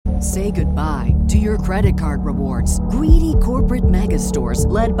Say goodbye to your credit card rewards. Greedy corporate mega stores,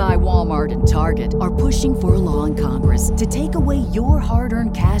 led by Walmart and Target, are pushing for a law in Congress to take away your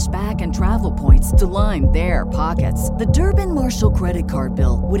hard-earned cash back and travel points to line their pockets. The Durbin-Marshall credit card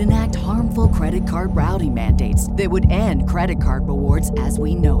bill would enact harmful credit card routing mandates that would end credit card rewards as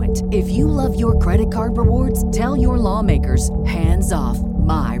we know it. If you love your credit card rewards, tell your lawmakers, hands off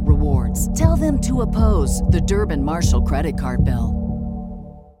my rewards. Tell them to oppose the Durbin-Marshall credit card bill.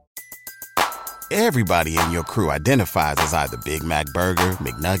 Everybody in your crew identifies as either Big Mac Burger,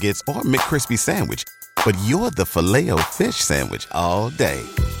 McNuggets, or McCrispy Sandwich. But you're the Filet-O-Fish Sandwich all day.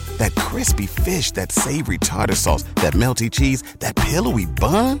 That crispy fish, that savory tartar sauce, that melty cheese, that pillowy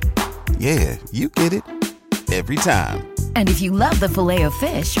bun. Yeah, you get it. Every time. And if you love the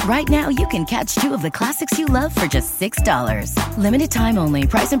Filet-O-Fish, right now you can catch two of the classics you love for just $6. Limited time only.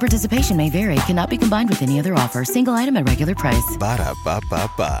 Price and participation may vary. Cannot be combined with any other offer. Single item at regular price.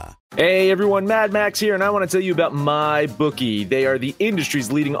 Ba-da-ba-ba-ba. Hey everyone, Mad Max here, and I want to tell you about MyBookie. They are the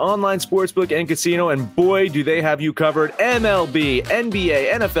industry's leading online sportsbook and casino, and boy, do they have you covered. MLB,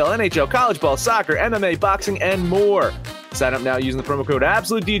 NBA, NFL, NHL, college ball, soccer, MMA, boxing, and more. Sign up now using the promo code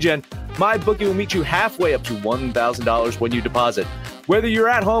AbsoluteDGen. MyBookie will meet you halfway up to $1,000 when you deposit. Whether you're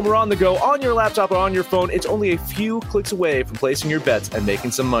at home or on the go, on your laptop or on your phone, it's only a few clicks away from placing your bets and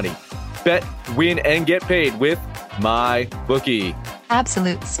making some money. Bet, win, and get paid with MyBookie.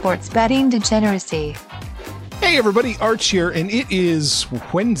 Absolute sports betting degeneracy. Hey everybody, Arch here, and it is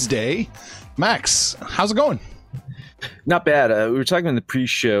Wednesday. Max, how's it going? Not bad. We were talking in the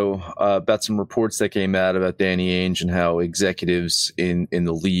pre-show about some reports that came out about Danny Ainge and how executives in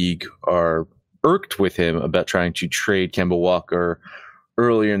the league are irked with him about trying to trade Kemba Walker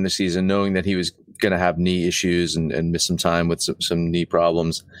earlier in the season, knowing that he was going to have knee issues and miss some time with some knee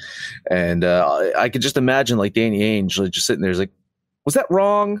problems. And I could just imagine like Danny Ainge like, just sitting there like, was that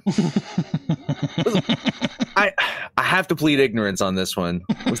wrong? I have to plead ignorance on this one.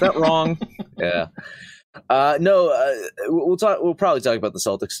 Was that wrong? Yeah. We'll probably talk about the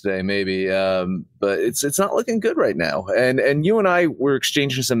Celtics today, maybe. But it's not looking good right now. And you and I were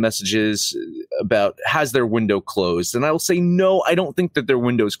exchanging some messages about has their window closed? And I will say no, I don't think that their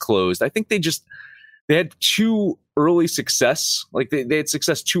window's closed. I think they had too early success. Like they had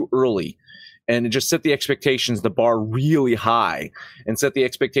success too early. And it just set the expectations, the bar really high, and set the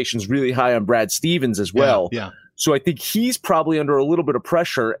expectations really high on Brad Stevens as well. Yeah. So I think he's probably under a little bit of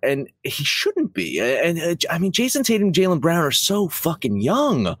pressure, and he shouldn't be. And I mean, Jason Tatum and Jaylen Brown are so fucking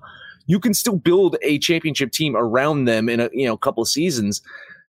young. You can still build a championship team around them in a couple of seasons.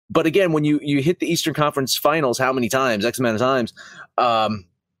 But again, when you hit the Eastern Conference Finals, how many times? X amount of times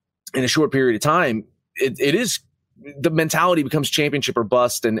in a short period of time, it is. The mentality becomes championship or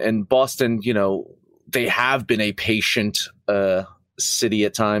bust, and Boston, they have been a patient city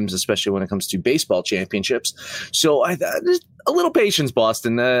at times, especially when it comes to baseball championships. So there's a little patience,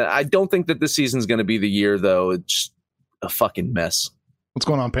 Boston. I don't think that this season's going to be the year, though. It's just a fucking mess. What's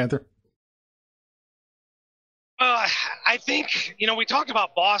going on, Panther? I think, we talked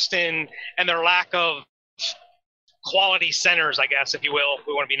about Boston and their lack of quality centers, I guess, if you will, if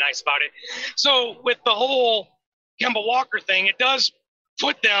we want to be nice about it. So with the whole Kemba Walker thing, it does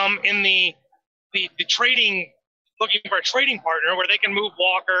put them in the trading, looking for a trading partner where they can move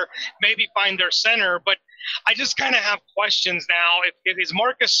Walker, maybe find their center. But I just kind of have questions now. If is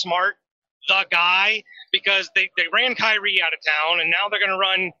Marcus Smart the guy? Because they ran Kyrie out of town, and now they're going to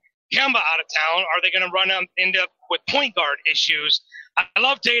run Kemba out of town. Are they going to end up with point guard issues? I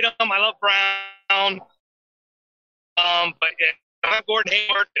love Tatum. I love Brown. But they don't have Gordon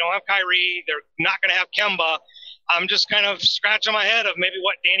Hayward. They don't have Kyrie. They're not going to have Kemba. I'm just kind of scratching my head of maybe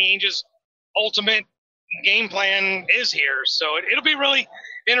what Danny Ainge's ultimate game plan is here. So it'll be really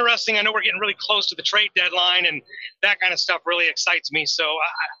interesting. I know we're getting really close to the trade deadline, and that kind of stuff really excites me. So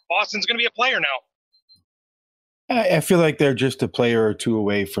Boston's going to be a player now. I feel like they're just a player or two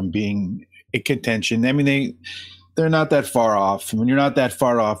away from being in contention. I mean, they're not that far off. When you're not that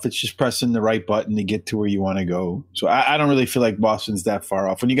far off, it's just pressing the right button to get to where you want to go. So I don't really feel like Boston's that far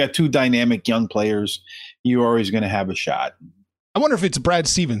off. When you got two dynamic young players, you're always going to have a shot. I wonder if it's Brad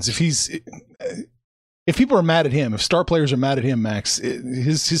Stevens. If people are mad at him, if star players are mad at him, Max,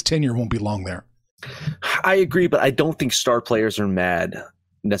 his tenure won't be long there. I agree, but I don't think star players are mad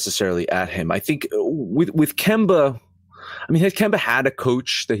necessarily at him. I think with Kemba, I mean, has Kemba had a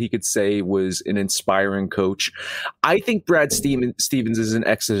coach that he could say was an inspiring coach? I think Brad Stevens is an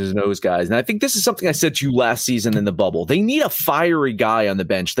X's and O's guy. And I think this is something I said to you last season in the bubble. They need a fiery guy on the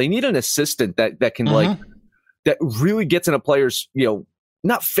bench. They need an assistant that can that really gets in a player's,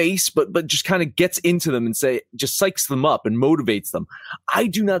 not face, but just kind of gets into them and just psychs them up and motivates them. I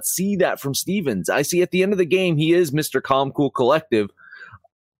do not see that from Stevens. I see at the end of the game, he is Mr. Calm, Cool, Collective.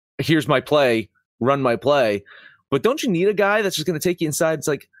 Here's my play, run my play. But don't you need a guy that's just going to take you inside? It's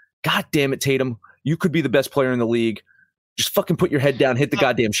like, God damn it, Tatum, you could be the best player in the league. Just fucking put your head down, hit the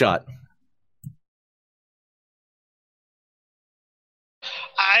goddamn shot.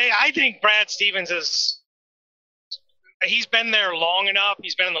 I think Brad Stevens he's been there long enough.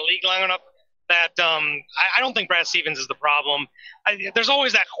 He's been in the league long enough that I don't think Brad Stevens is the problem. There's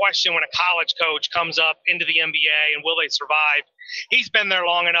always that question when a college coach comes up into the NBA and will they survive? He's been there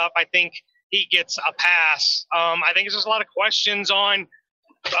long enough. I think he gets a pass. I think there's just a lot of questions on,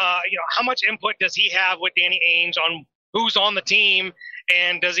 how much input does he have with Danny Ainge on who's on the team,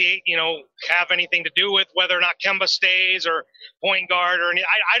 and does he, have anything to do with whether or not Kemba stays or point guard or any?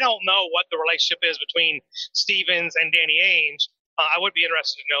 I don't know what the relationship is between Stevens and Danny Ainge. I would be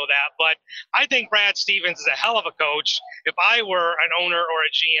interested to know that, but I think Brad Stevens is a hell of a coach. If I were an owner or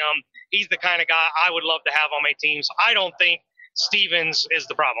a GM, he's the kind of guy I would love to have on my team. So I don't think Stevens is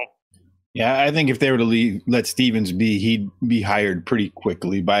the problem. Yeah, I think if they were to let Stevens be, he'd be hired pretty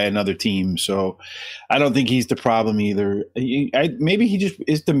quickly by another team. So I don't think he's the problem either. Maybe he just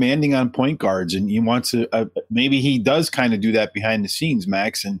is demanding on point guards, and he wants to. Maybe he does kind of do that behind the scenes,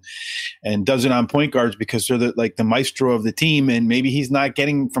 Max, and does it on point guards because they're the maestro of the team. And maybe he's not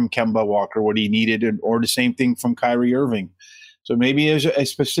getting from Kemba Walker what he needed, or the same thing from Kyrie Irving. So maybe there's a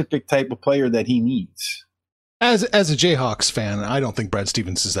specific type of player that he needs. As a Jayhawks fan, I don't think Brad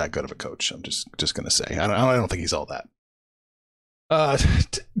Stevens is that good of a coach. I'm just going to say. I don't think he's all that.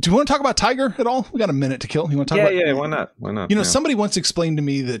 Do you want to talk about Tiger at all? We got a minute to kill. You want to talk about? Yeah, why not? Somebody once explained to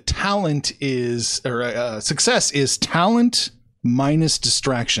me that success is talent minus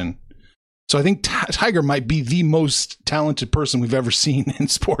distraction. So I think Tiger might be the most talented person we've ever seen in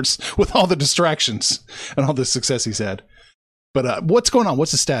sports with all the distractions and all the success he's had. But what's going on?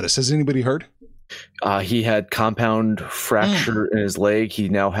 What's the status? Has anybody heard? He had compound fracture in his leg. He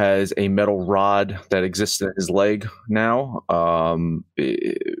now has a metal rod that exists in his leg now.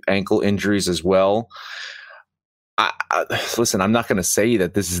 Ankle injuries as well. Listen, I'm not going to say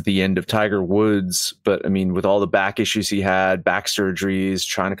that this is the end of Tiger Woods, but I mean, with all the back issues he had, back surgeries,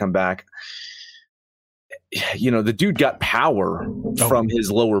 trying to come back, the dude got power from his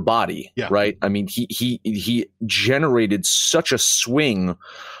lower body, right? I mean, he generated such a swing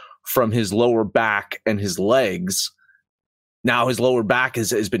from his lower back and his legs. Now his lower back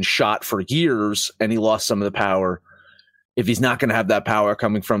has been shot for years, and he lost some of the power. If he's not going to have that power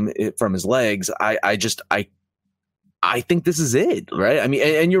coming from his legs, I think this is it, right? I mean,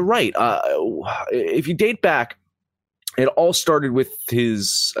 and you're right. If you date back, it all started with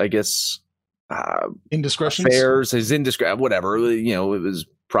his, I guess, indiscretions, affairs, his indiscretion, whatever. It was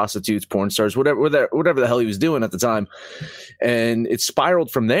prostitutes, porn stars, whatever the hell he was doing at the time, and it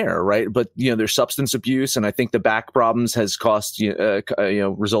spiraled from there, right? But there's substance abuse, and I think the back problems has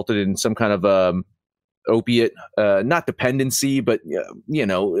resulted in some kind of opiate, not dependency, but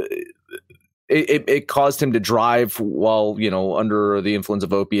it caused him to drive while under the influence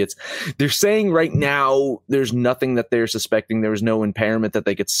of opiates. They're saying right now there's nothing that they're suspecting. There was no impairment that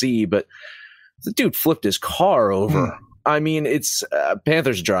they could see, but the dude flipped his car over. I mean, it's a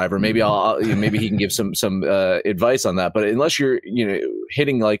Panthers driver. Maybe maybe he can give some advice on that. But unless you're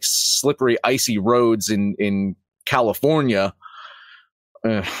hitting like slippery, icy roads in California,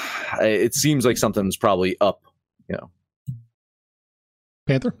 it seems like something's probably up.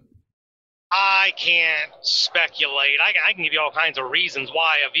 Panther. I can't speculate. I can give you all kinds of reasons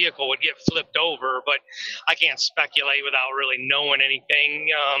why a vehicle would get flipped over, but I can't speculate without really knowing anything.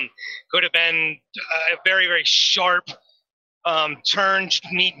 Could have been a very, very sharp turn,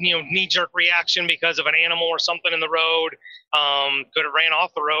 knee-jerk reaction because of an animal or something in the road. Could have ran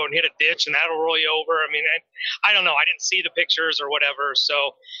off the road and hit a ditch, and that'll roll you over. I mean, I don't know. I didn't see the pictures or whatever,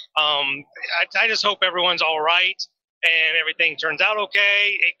 so I just hope everyone's all right and everything turns out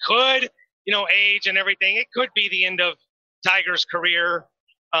okay. It could, age and everything. It could be the end of Tiger's career.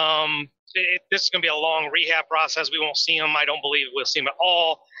 This is going to be a long rehab process. We won't see him. I don't believe we'll see him at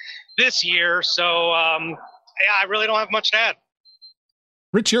all this year. So, I really don't have much to add.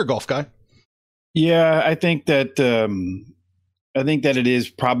 Rich, you're a golf guy. Yeah, I think that it is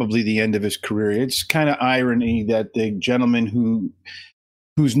probably the end of his career. It's kind of irony that the gentleman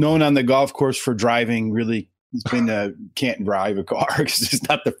who's known on the golf course for driving really can't drive a car because it's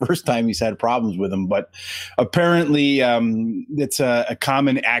not the first time he's had problems with him. But apparently, it's a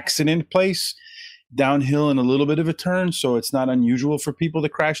common accident place, downhill and a little bit of a turn, so it's not unusual for people to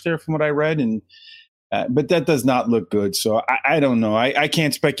crash there, from what I read. And But that does not look good. So I don't know. I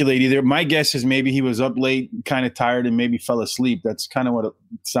can't speculate either. My guess is maybe he was up late, kind of tired, and maybe fell asleep. That's kind of what it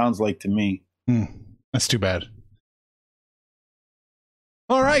sounds like to me. That's too bad.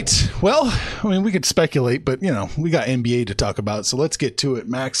 All right. Well, I mean, we could speculate, but, we got NBA to talk about. So let's get to it,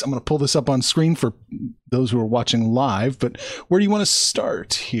 Max. I'm going to pull this up on screen for those who are watching live. But where do you want to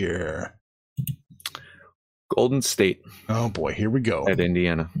start here? Golden State. Oh, boy. Here we go. At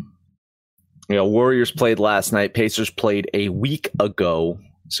Indiana. Warriors played last night. Pacers played a week ago.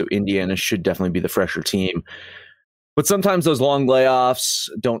 So Indiana should definitely be the fresher team. But sometimes those long layoffs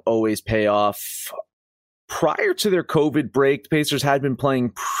don't always pay off. Prior to their COVID break, the Pacers had been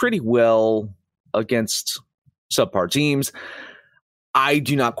playing pretty well against subpar teams. I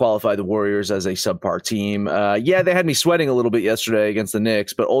do not qualify the Warriors as a subpar team. They had me sweating a little bit yesterday against the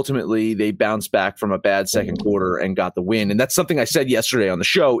Knicks, but ultimately they bounced back from a bad second quarter and got the win. And that's something I said yesterday on the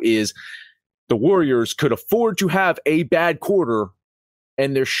show is the Warriors could afford to have a bad quarter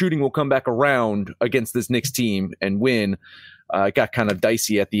and their shooting will come back around against this Knicks team and win. It got kind of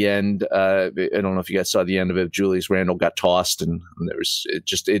dicey at the end. I don't know if you guys saw the end of it. Julius Randle got tossed and there was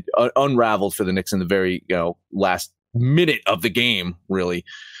it unraveled for the Knicks in the very last minute of the game, really.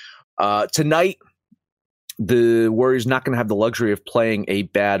 Tonight, the Warriors not going to have the luxury of playing a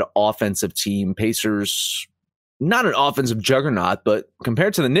bad offensive team. Pacers, not an offensive juggernaut, but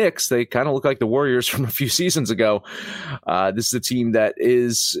compared to the Knicks, they kind of look like the Warriors from a few seasons ago. This is a team that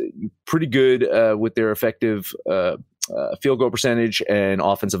is pretty good with their effective field goal percentage and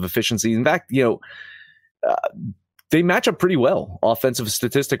offensive efficiency. In fact, they match up pretty well offensive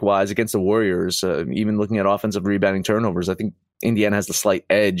statistic wise against the Warriors. Even looking at offensive rebounding turnovers, I think Indiana has the slight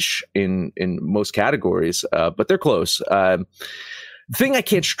edge in most categories, but they're close. The thing I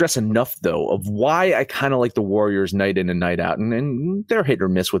can't stress enough, though, of why I kind of like the Warriors night in and night out, and they're hit or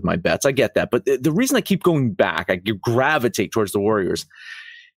miss with my bets. I get that. But the reason I keep going back, I gravitate towards the Warriors,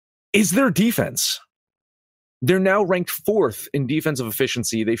 is their defense. They're now ranked 4th in defensive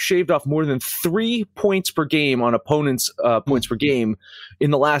efficiency. They've shaved off more than 3 points per game on opponents' points per game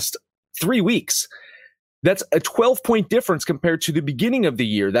in the last 3 weeks. That's a 12-point difference compared to the beginning of the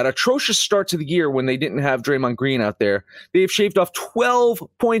year. That atrocious start to the year when they didn't have Draymond Green out there. They have shaved off 12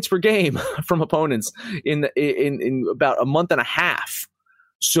 points per game from opponents in about a month and a half.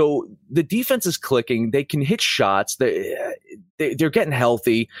 So the defense is clicking. They can hit shots. They're getting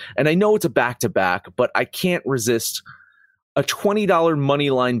healthy. And I know it's a back-to-back, but I can't resist a $20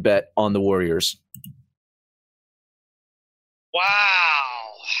 money line bet on the Warriors. Wow.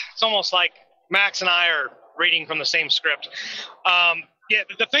 It's almost like Max and I are reading from the same script.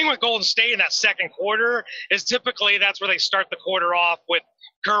 The thing with Golden State in that second quarter is typically that's where they start the quarter off with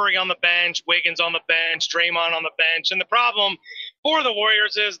Curry on the bench, Wiggins on the bench, Draymond on the bench. And the problem for the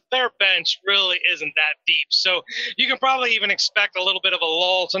Warriors is their bench really isn't that deep. So you can probably even expect a little bit of a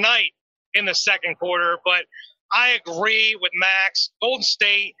lull tonight in the second quarter. But I agree with Max. Golden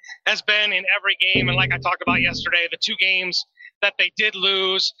State has been in every game. And like I talked about yesterday, the 2 games that they did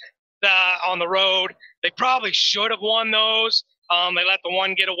lose on the road, they probably should have won those. They let the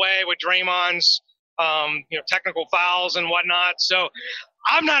one get away with Draymond's technical fouls and whatnot. So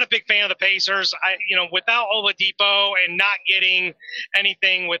I'm not a big fan of the Pacers. Without Oladipo and not getting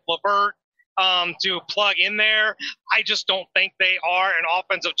anything with LeVert to plug in there, I just don't think they are an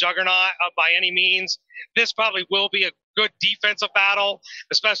offensive juggernaut by any means. This probably will be a good defensive battle,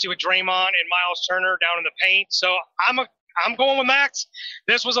 especially with Draymond and Miles Turner down in the paint. So I'm going with Max.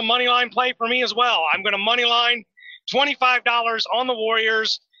 This was a money line play for me as well. I'm going to money line $25 on the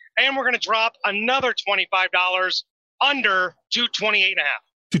Warriors, and we're going to drop another $25 under 228.5.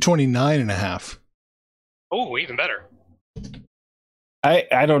 229.5. Oh, even better.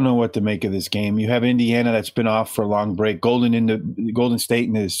 I don't know what to make of this game. You have Indiana that's been off for a long break. Golden State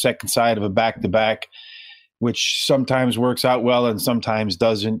in the second side of a back-to-back, which sometimes works out well and sometimes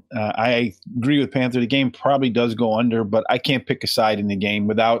doesn't. I agree with Panther. The game probably does go under, but I can't pick a side in the game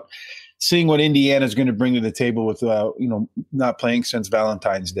without seeing what Indiana is going to bring to the table with, not playing since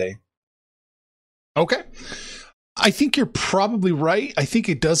Valentine's Day. Okay. I think you're probably right. I think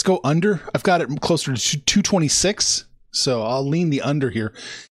it does go under. I've got it closer to 226, so I'll lean the under here.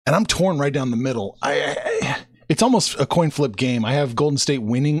 And I'm torn right down the middle. It's almost a coin flip game. I have Golden State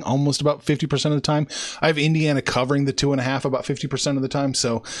winning almost about 50% of the time. I have Indiana covering the 2.5 about 50% of the time.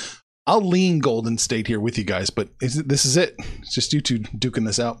 So I'll lean Golden State here with you guys, but this is it. It's just you two duking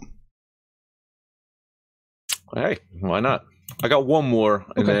this out. Hey, why not? I got one more,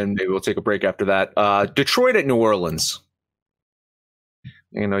 and then maybe we'll take a break after that. Detroit at New Orleans.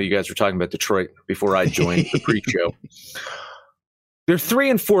 You guys were talking about Detroit before I joined the pre-show. They're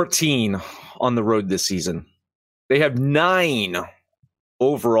 3-14 on the road this season. They have 9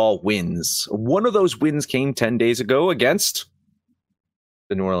 overall wins. One of those wins came 10 days ago against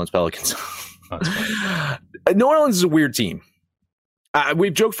the New Orleans Pelicans. New Orleans is a weird team.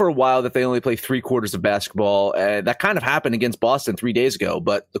 We've joked for a while that they only play 3 quarters of basketball. That kind of happened against Boston 3 days ago,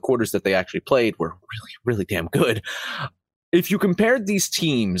 but the quarters that they actually played were really, really damn good. If you compared these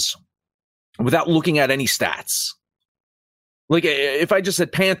teams without looking at any stats, like if I just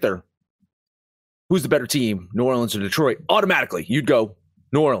said Panther, who's the better team, New Orleans or Detroit? Automatically, you'd go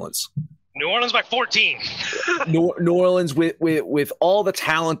New Orleans. New Orleans by 14. New Orleans with all the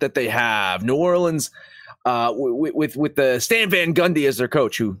talent that they have. New Orleans with the Stan Van Gundy as their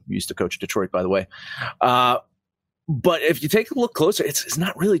coach, who used to coach Detroit, by the way. But if you take a look closer, it's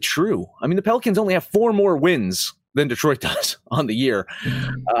not really true. I mean, the Pelicans only have 4 more wins than Detroit does on the year.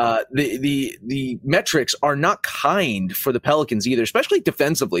 The metrics are not kind for the Pelicans either, especially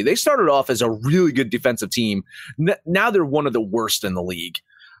defensively. They started off as a really good defensive team. Now they're one of the worst in the league.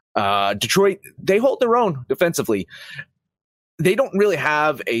 Detroit, they hold their own defensively. They don't really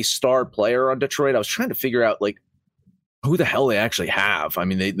have a star player on Detroit. I was trying to figure out like who the hell they actually have. I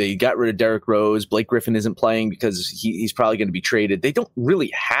mean, they got rid of Derrick Rose. Blake Griffin isn't playing because he's probably going to be traded. They don't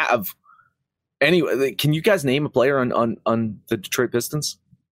really have anyway. Can you guys name a player on the Detroit Pistons?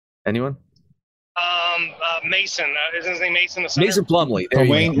 Anyone? Mason. Isn't his name Mason? The center? Mason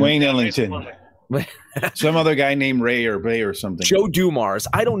Plumlee. Wayne Ellington. Some other guy named Ray or something. Joe Dumars.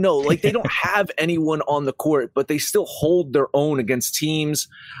 I don't know. Like they don't have anyone on the court, but they still hold their own against teams.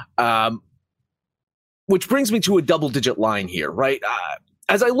 Which brings me to a double-digit line here, right?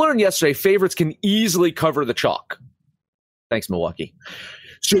 As I learned yesterday, favorites can easily cover the chalk. Thanks, Milwaukee.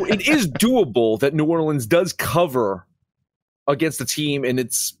 So it is doable that New Orleans does cover against the team, and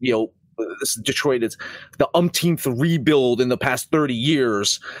it's, Detroit, it's the umpteenth rebuild in the past 30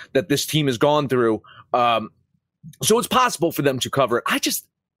 years that this team has gone through. So it's possible for them to cover it. I just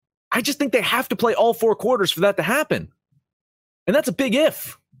think they have to play all 4 quarters for that to happen. And that's a big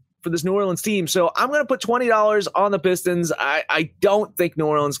if for this New Orleans team. So I'm going to put $20 on the Pistons. I don't think New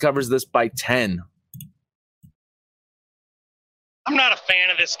Orleans covers this by 10. I'm not a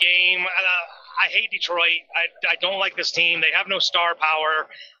fan of this game. I hate Detroit. I don't like this team. They have no star power.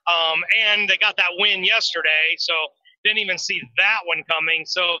 And they got that win yesterday, so didn't even see that one coming.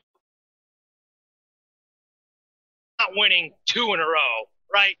 So not winning 2 in a row,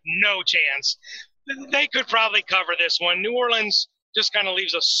 right? No chance. They could probably cover this one. New Orleans just kind of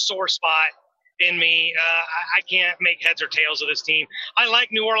leaves a sore spot in me. I can't make heads or tails of this team. I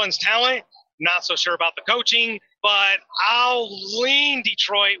like New Orleans talent. Not so sure about the coaching, but I'll lean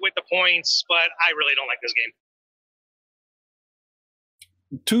Detroit with the points, but I really don't like this game.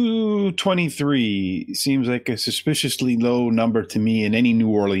 223 seems like a suspiciously low number to me in any New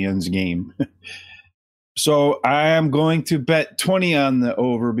Orleans game. So I am going to bet 20 on the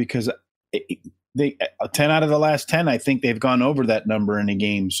over because they 10 out of the last 10, I think they've gone over that number in a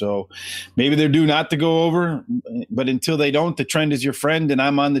game. So maybe they're due not to go over, but until they don't, the trend is your friend, and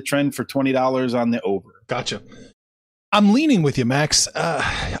I'm on the trend for $20 on the over. Gotcha. I'm leaning with you, Max.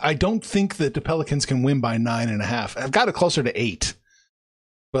 I don't think that the Pelicans can win by 9.5. I've got it closer to 8.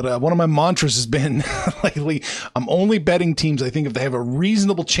 But one of my mantras has been lately, I'm only betting teams I think if they have a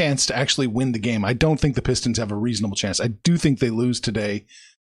reasonable chance to actually win the game. I don't think the Pistons have a reasonable chance. I do think they lose today.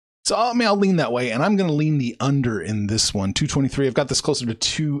 So I'll lean that way, and I'm going to lean the under in this one. 223. I've got this closer to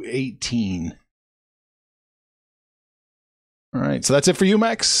 218. All right, so that's it for you,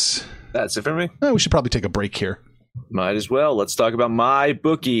 Max? That's it for me. We should probably take a break here. Might as well. Let's talk about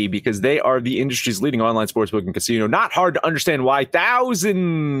MyBookie because they are the industry's leading online sportsbook and casino. Not hard to understand why.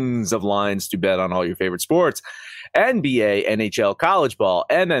 Thousands of lines to bet on all your favorite sports. NBA, NHL, college ball,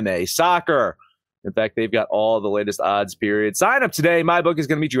 MMA, soccer. In fact, they've got all the latest odds, period. Sign up today. MyBookie is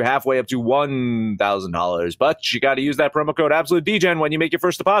going to meet you halfway up to $1,000. But you got to use that promo code AbsoluteDGen when you make your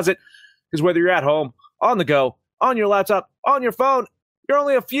first deposit. Because whether you're at home, on the go, on your laptop, on your phone, you're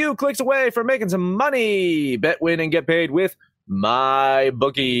only a few clicks away from making some money. Bet, win, and get paid with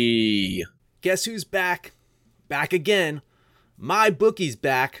MyBookie. Guess who's back? Back again. MyBookie's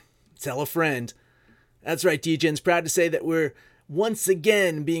back. Tell a friend. That's right, DGen's proud to say that we're once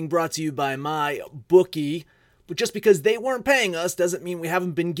again being brought to you by MyBookie. But just because they weren't paying us doesn't mean we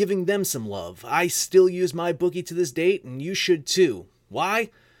haven't been giving them some love. I still use MyBookie to this date, and you should too. Why?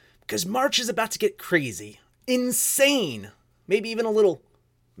 Because March is about to get crazy. Insane. Maybe even a little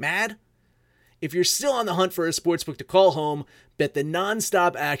mad. If you're still on the hunt for a sportsbook to call home, bet the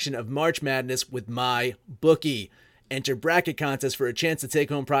non-stop action of March Madness with MyBookie. Enter bracket contests for a chance to take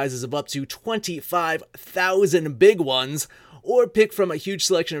home prizes of up to 25,000 big ones, or pick from a huge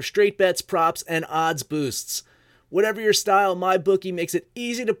selection of straight bets, props, and odds boosts. Whatever your style, MyBookie makes it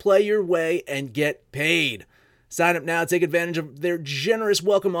easy to play your way and get paid. Sign up now, take advantage of their generous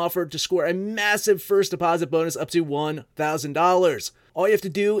welcome offer to score a massive first deposit bonus up to $1,000. All you have to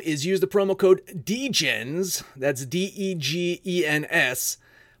do is use the promo code DEGENS, that's DEGENS,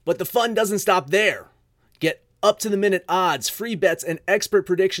 but the fun doesn't stop there. Get up-to-the-minute odds, free bets, and expert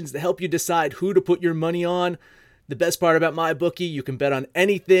predictions to help you decide who to put your money on. The best part about MyBookie, you can bet on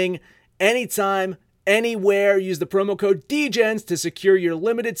anything, anytime, anywhere. Use the promo code DEGENS to secure your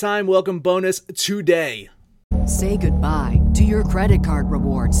limited time welcome bonus today. Say goodbye to your credit card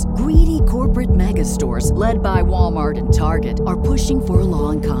rewards. Greedy corporate mega stores, led by Walmart and Target, are pushing for a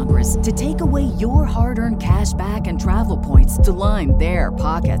law in Congress to take away your hard-earned cash back and travel points to line their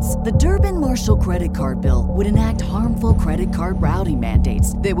pockets. The Durbin-Marshall credit card bill would enact harmful credit card routing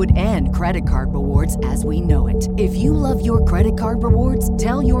mandates that would end credit card rewards as we know it. If you love your credit card rewards,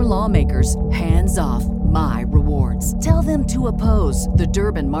 tell your lawmakers, hands off my rewards. Tell them to oppose the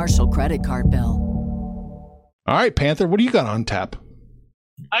Durbin-Marshall credit card bill. All right, Panther, what do you got on tap?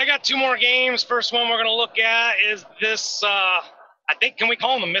 I got two more games. First one we're going to look at is this, I think, can we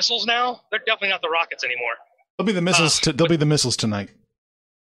call them the missiles now? They're definitely not the rockets anymore. They'll be the missiles. They'll be the missiles tonight.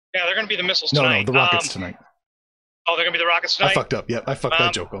 Yeah, they're going to be the missiles tonight. No, the rockets tonight. Oh, they're going to be the rockets tonight? I fucked up. Yeah, I fucked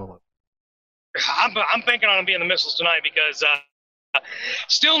that joke all up. I'm banking on them being the missiles tonight because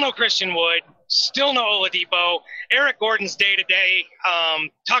still no Christian Wood, still no Oladipo, Eric Gordon's day-to-day,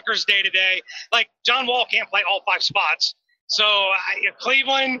 Tucker's day-to-day. Like, John Wall can't play all five spots. So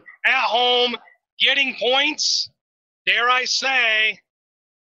Cleveland at home getting points, dare I say,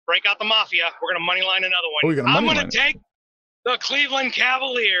 break out the Mafia. We're going to money line another one. I'm going to take the Cleveland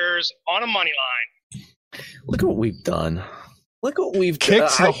Cavaliers on a money line. Look at what we've done. Look what we've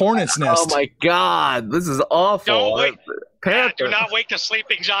kicked the hornet's nest. Oh my God, this is awful. Don't wait. Do not wake the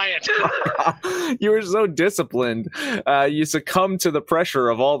sleeping giant. You were so disciplined. You succumbed to the pressure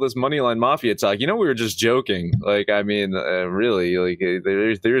of all this Moneyline Mafia talk. You know, we were just joking. Like, I mean, really, like,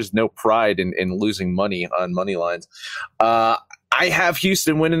 there's no pride in losing money on money lines. I have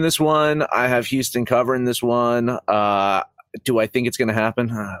Houston winning this one. I have Houston covering this one. Do I think it's going to happen?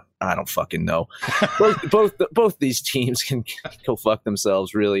 I don't fucking know. Both these teams can go fuck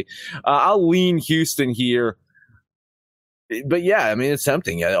themselves, really. I'll lean Houston here. But yeah, I mean, it's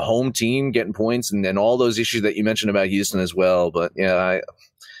tempting. Yeah, a home team getting points and all those issues that you mentioned about Houston as well. But yeah, I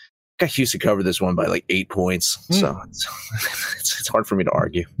got Houston covered this one by like 8 points. So it's hard for me to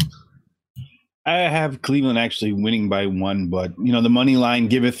argue. I have Cleveland actually winning by 1, but you know, the money line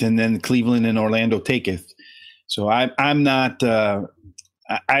giveth and then Cleveland and Orlando taketh. So I'm not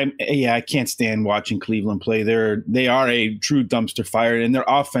I can't stand watching Cleveland play. They are a true dumpster fire and their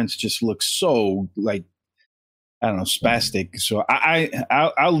offense just looks so like, I don't know, spastic. So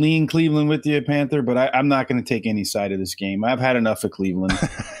I'll lean Cleveland with you, Panther, but I'm not going to take any side of this game. I've had enough of Cleveland.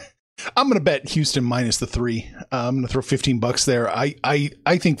 I'm going to bet Houston minus the 3. I'm going to throw $15 there.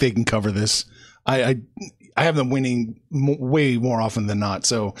 I think they can cover this. I have them winning way more often than not.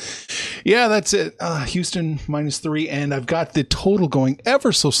 So yeah, that's it. Houston minus 3. And I've got the total going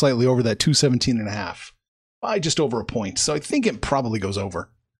ever so slightly over that 217.5 by just over a point. So I think it probably goes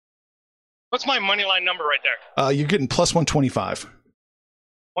over. What's my money line number right there? You're getting plus 125.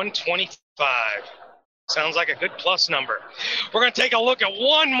 125. Sounds like a good plus number. We're going to take a look at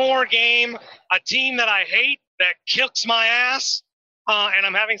one more game, a team that I hate, that kicks my ass, and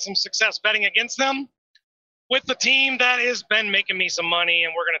I'm having some success betting against them, with the team that has been making me some money,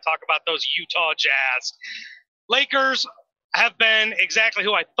 and we're going to talk about those Utah Jazz. Lakers have been exactly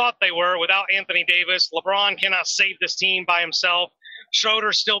who I thought they were without Anthony Davis. LeBron cannot save this team by himself.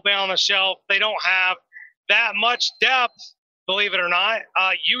 Schroeder's still been on the shelf. They don't have that much depth, believe it or not.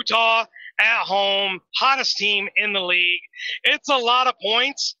 Utah at home, hottest team in the league. It's a lot of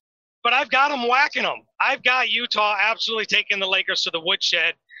points, but I've got them whacking them. I've got Utah absolutely taking the Lakers to the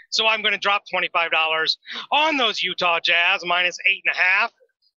woodshed, so I'm going to drop $25 on those Utah Jazz, minus 8.5,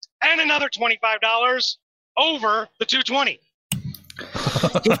 and another $25 over the 220.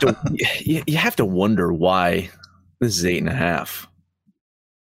 You have to wonder why this is 8.5.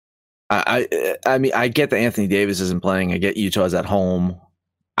 I mean, I get that Anthony Davis isn't playing. I get Utah's at home.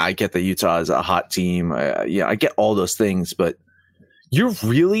 I get that Utah is a hot team. I get all those things, but you're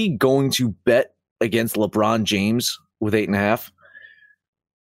really going to bet against LeBron James with 8.5,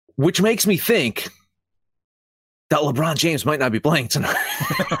 which makes me think that LeBron James might not be playing tonight.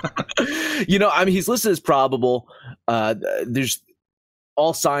 You know, I mean, he's listed as probable. There's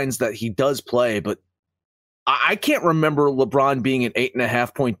all signs that he does play, but I can't remember LeBron being an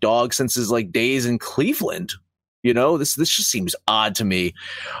 8.5 point dog since his like days in Cleveland. This just seems odd to me.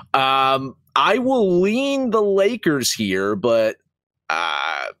 I will lean the Lakers here, but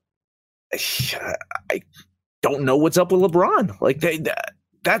I don't know what's up with LeBron. Like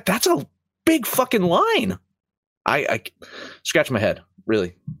that's a big fucking line. I scratch my head,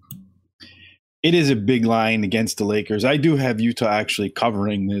 really. It is a big line against the Lakers. I do have Utah actually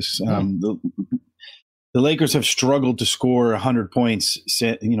covering this. The Lakers have struggled to score 100 points,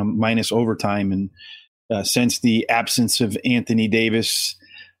 minus overtime, and since the absence of Anthony Davis.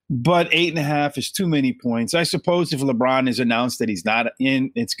 But 8.5 is too many points. I suppose if LeBron is announced that he's not in,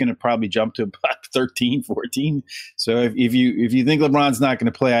 it's going to probably jump to about 13, 14. So if you think LeBron's not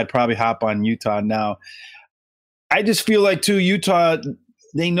going to play, I'd probably hop on Utah now. I just feel like, too, Utah,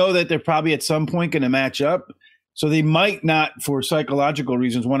 they know that they're probably at some point going to match up. So they might not, for psychological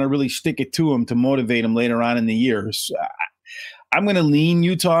reasons, want to really stick it to them to motivate them later on in the year. So I'm going to lean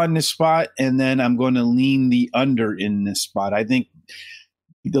Utah in this spot, and then I'm going to lean the under in this spot. I think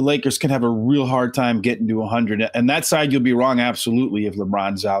the Lakers can have a real hard time getting to 100. And that side, you'll be wrong absolutely if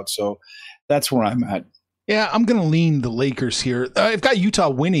LeBron's out. So that's where I'm at. Yeah, I'm going to lean the Lakers here. I've got Utah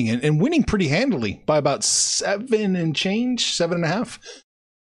winning and winning pretty handily by about 7 and change, 7.5.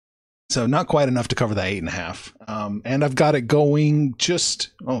 So not quite enough to cover that 8.5. And I've got it going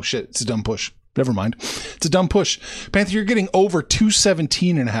just, oh shit, it's a dumb push. Never mind. It's a dumb push. Panther, you're getting over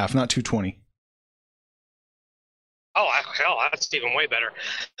 217.5, not 220. Oh, hell, that's even way better.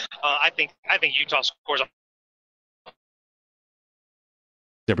 I think Utah scores.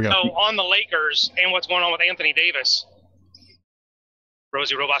 There we go. So on the Lakers and what's going on with Anthony Davis,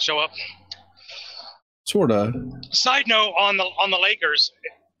 Rosie Robot show up. Sort of. Side note on the Lakers.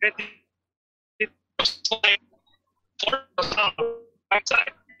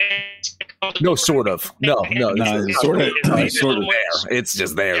 No, sort of. No. Sort of there. It's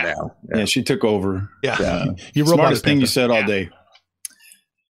just there now. Yeah, she took over. Yeah. You smartest thing you said all day.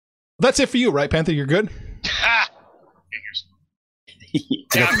 That's it for you, right, Panther? You're good?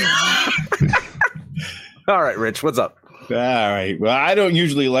 All right, Rich, what's up? All right. Well, I don't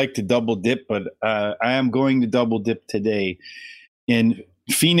usually like to double dip, but I am going to double dip today in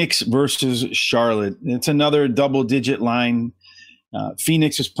Phoenix versus Charlotte. It's another double-digit line.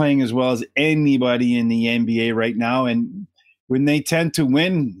 Phoenix is playing as well as anybody in the NBA right now, and when they tend to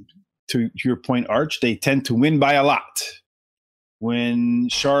win, to your point, Arch, they tend to win by a lot. When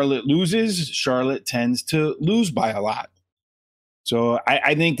Charlotte loses, Charlotte tends to lose by a lot. So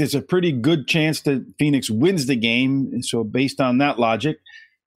I think there's a pretty good chance that Phoenix wins the game. So based on that logic,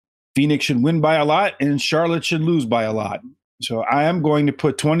 Phoenix should win by a lot and Charlotte should lose by a lot. So I am going to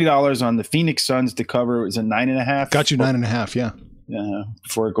put $20 on the Phoenix Suns to cover. Is it 9.5? Got you 9.5, yeah.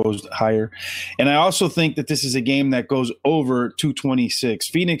 Before it goes higher. And I also think that this is a game that goes over 226.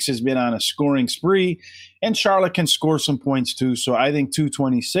 Phoenix has been on a scoring spree, and Charlotte can score some points too. So I think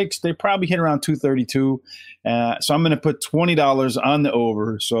 226. They probably hit around 232. So I'm going to put $20 on the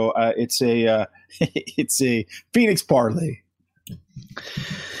over. So it's a it's a Phoenix parlay.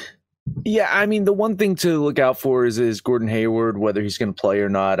 Yeah, I mean, the one thing to look out for is Gordon Hayward, whether he's going to play or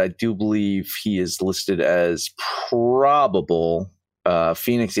not. I do believe he is listed as probable.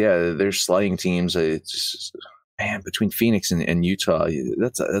 Phoenix, yeah, they're slaying teams. It's just, man, between Phoenix and Utah,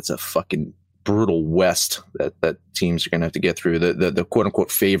 that's a fucking brutal West that teams are going to have to get through. The quote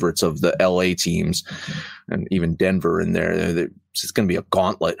unquote favorites of the LA teams, and even Denver in there. It's going to be a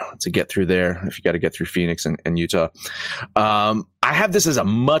gauntlet to get through there if you got to get through Phoenix and Utah. I have this as a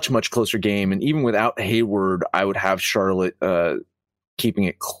much, much closer game, and even without Hayward, I would have Charlotte keeping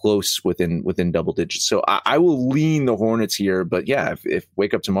it close within double digits. So I will lean the Hornets here, but yeah, if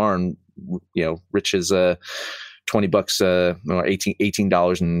wake up tomorrow and Rich is $20 or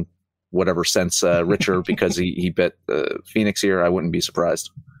 $18 and whatever cents richer because he bet Phoenix here, I wouldn't be surprised.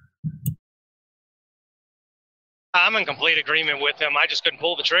 I'm in complete agreement with him. I just couldn't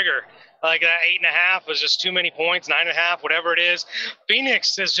pull the trigger. Like that 8.5 was just too many points, 9.5, whatever it is.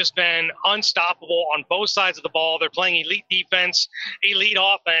 Phoenix has just been unstoppable on both sides of the ball. They're playing elite defense, elite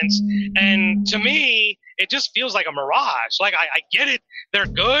offense. And to me, it just feels like a mirage. Like I get it. They're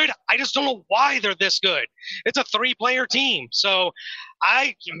good. I just don't know why they're this good. It's a 3-player team. So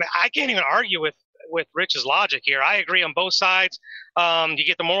I can't even argue with Rich's logic here. I agree on both sides. You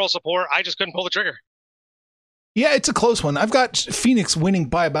get the moral support. I just couldn't pull the trigger. Yeah, it's a close one. I've got Phoenix winning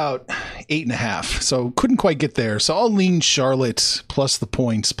by about 8.5, so couldn't quite get there. So I'll lean Charlotte plus the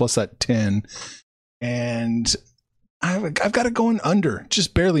points, plus that 10. And I've got it going under,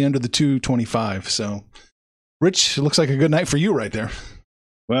 just barely under the 225. So, Rich, it looks like a good night for you right there.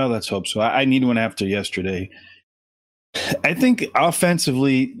 Well, let's hope so. I need one after yesterday. I think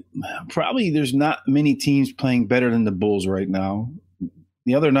offensively, probably there's not many teams playing better than the Bulls right now.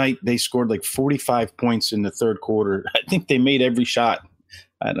 The other night, they scored like 45 points in the third quarter. I think they made every shot.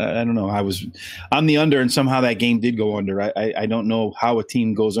 I don't know. I was on the under, and somehow that game did go under. I don't know how a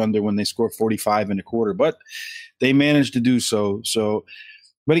team goes under when they score 45 in a quarter, but they managed to do so.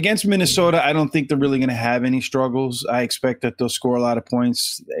 But against Minnesota, I don't think they're really going to have any struggles. I expect that they'll score a lot of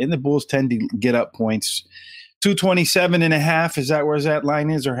points, and the Bulls tend to get up points. 227.5. Is that where that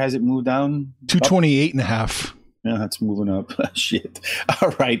line is, or has it moved down? 228.5. Yeah, that's moving up. Shit. All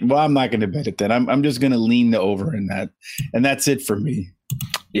right. Well, I'm not going to bet it then. I'm just going to lean the over in that, and that's it for me.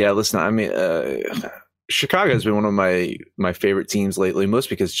 Yeah, listen. I mean, Chicago has been one of my favorite teams lately, most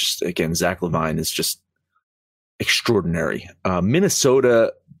because just again, Zach LaVine is just extraordinary.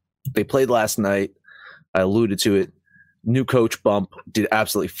 Minnesota, they played last night. I alluded to it. New coach bump, did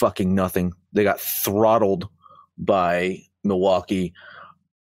absolutely fucking nothing. They got throttled by Milwaukee.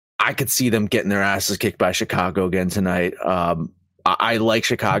 I could see them getting their asses kicked by Chicago again tonight. I like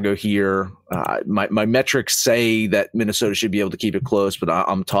Chicago here. My metrics say that Minnesota should be able to keep it close, but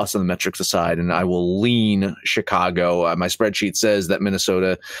I'm tossing the metrics aside, and I will lean Chicago. My spreadsheet says that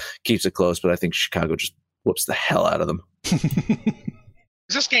Minnesota keeps it close, but I think Chicago just whoops the hell out of them.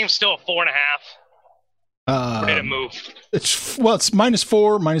 Is this game still a 4.5? Or did it move? It's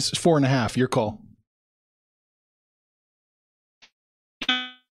 -4, -4.5. Your call.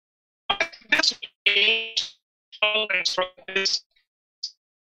 This game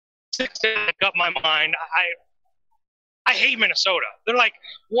up my mind. I hate Minnesota. They're like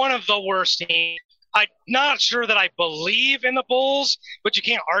one of the worst teams. I'm not sure that I believe in the Bulls, but you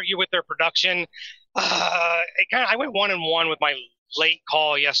can't argue with their production. I went 1-1 with my late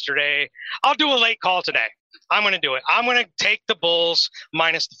call yesterday. I'll do a late call today. I'm going to do it. I'm going to take the Bulls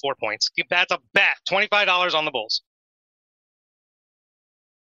minus the 4 points. That's a bet. $25 on the Bulls.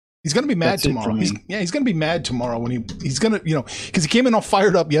 He's going to be mad tomorrow. He's going to be mad tomorrow when he's going to, because he came in all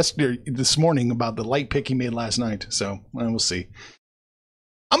fired up this morning about the light pick he made last night. So we'll see.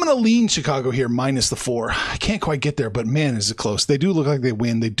 I'm going to lean Chicago here minus the 4. I can't quite get there, but man, is it close. They do look like they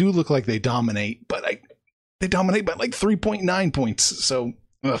win. They do look like they dominate, but they dominate by like 3.9 points. So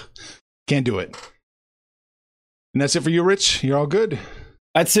can't do it. And that's it for you, Rich. You're all good.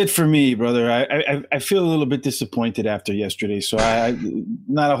 That's it for me, brother. I feel a little bit disappointed after yesterday, so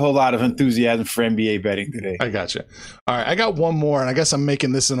not a whole lot of enthusiasm for NBA betting today. I gotcha. All right, I got one more, and I guess I'm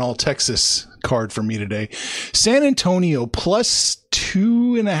making this an all Texas card for me today. San Antonio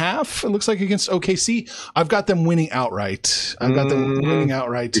 +2.5. It looks like against OKC. I've got them winning outright.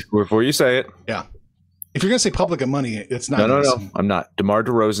 Before you say it, yeah. If you're gonna say public and money, it's not. No. I'm not. DeMar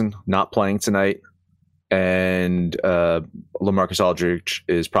DeRozan not playing tonight. And LaMarcus Aldridge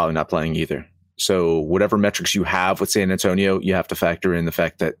is probably not playing either. So whatever metrics you have with San Antonio, you have to factor in the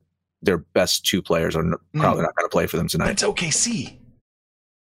fact that their best two players are probably not going to play for them tonight. It's OKC.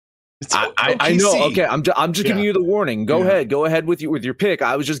 I know. Okay, I'm just giving you the warning. Go ahead with your pick.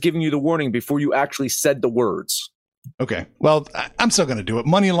 I was just giving you the warning before you actually said the words. Okay. Well, I'm still going to do it.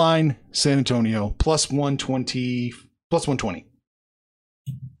 Money line San Antonio +120.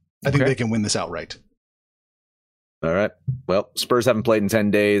 I think they can win this outright. All right. Well, Spurs haven't played in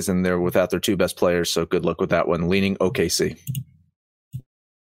 10 days, and they're without their two best players, so good luck with that one. Leaning OKC.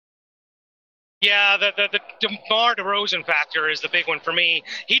 Yeah, the DeMar DeRozan factor is the big one for me.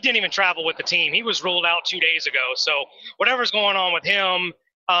 He didn't even travel with the team. He was ruled out 2 days ago. So whatever's going on with him,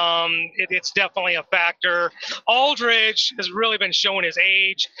 it's definitely a factor. Aldridge has really been showing his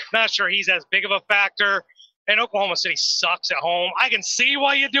age. Not sure he's as big of a factor. And Oklahoma City sucks at home. I can see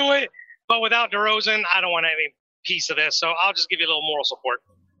why you do it, but without DeRozan, I don't want any piece of this, so I'll just give you a little moral support.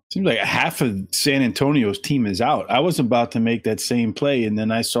 Seems like half of San Antonio's team is out. I was about to make that same play, and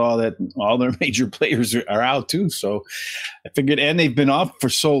then I saw that all their major players are out too. So I figured, and they've been off for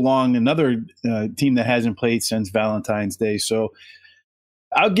so long. Another team that hasn't played since Valentine's Day. So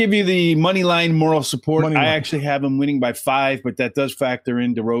I'll give you the money line moral support. I actually have them winning by 5, but that does factor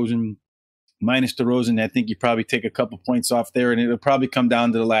in DeRozan. Minus DeRozan, I think you probably take a couple points off there, and it'll probably come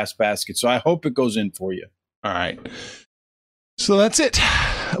down to the last basket. So I hope it goes in for you. All right. So that's it.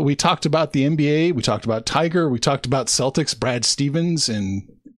 We talked about the NBA. We talked about Tiger. We talked about Celtics, Brad Stevens. And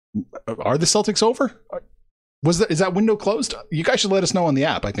are the Celtics over? Is that window closed? You guys should let us know on the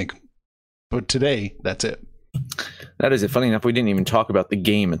app, I think. But today, that's it. That is it. Funny enough, we didn't even talk about the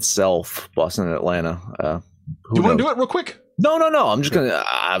game itself, Boston and Atlanta. Do you want to do it real quick? No.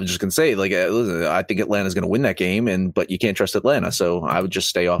 I was just gonna say, listen, I think Atlanta's gonna win that game, but you can't trust Atlanta, so I would just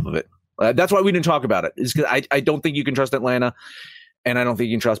stay off of it. That's why we didn't talk about it. Is because I don't think you can trust Atlanta. And I don't think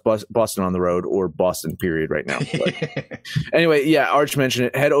you can trust Boston on the road or Boston, period, right now. But anyway, yeah, Arch mentioned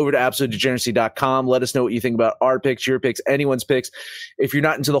it. Head over to absolutedegeneracy.com. Let us know what you think about our picks, your picks, anyone's picks. If you're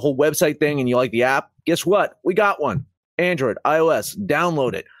not into the whole website thing and you like the app, guess what? We got one. Android, iOS,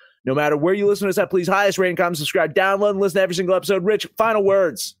 download it. No matter where you listen to us at, please highest rating, comment, subscribe, download, and listen to every single episode. Rich, final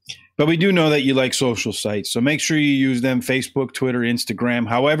words. But we do know that you like social sites, so make sure you use them: Facebook, Twitter, Instagram,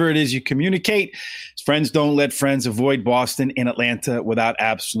 however it is you communicate. Friends don't let friends. Avoid Boston and Atlanta without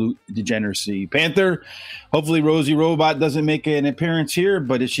absolute degeneracy. Panther, hopefully Rosie Robot doesn't make an appearance here,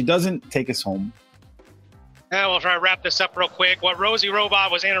 but if she doesn't, take us home. We'll try to wrap this up real quick. What Rosie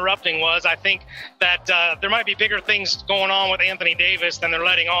Robot was interrupting was, I think that there might be bigger things going on with Anthony Davis than they're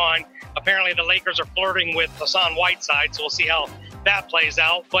letting on. Apparently the Lakers are flirting with Hassan Whiteside, so we'll see how that plays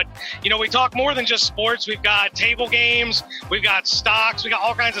out. But, we talk more than just sports. We've got table games, we've got stocks, we got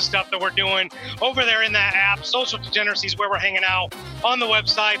all kinds of stuff that we're doing over there in that app. Social Degeneracy is where we're hanging out on the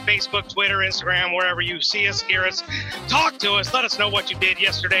website, Facebook, Twitter, Instagram, wherever you see us, hear us, talk to us. Let us know what you did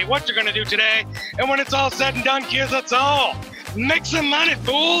yesterday, what you're going to do today. And when it's all said and done, kids, that's all. Make some money,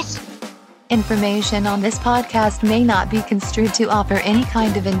 fools. Information on this podcast may not be construed to offer any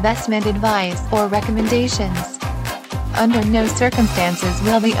kind of investment advice or recommendations. Under no circumstances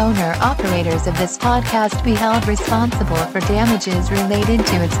will the owner-operators of this podcast be held responsible for damages related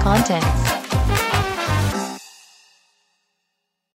to its contents.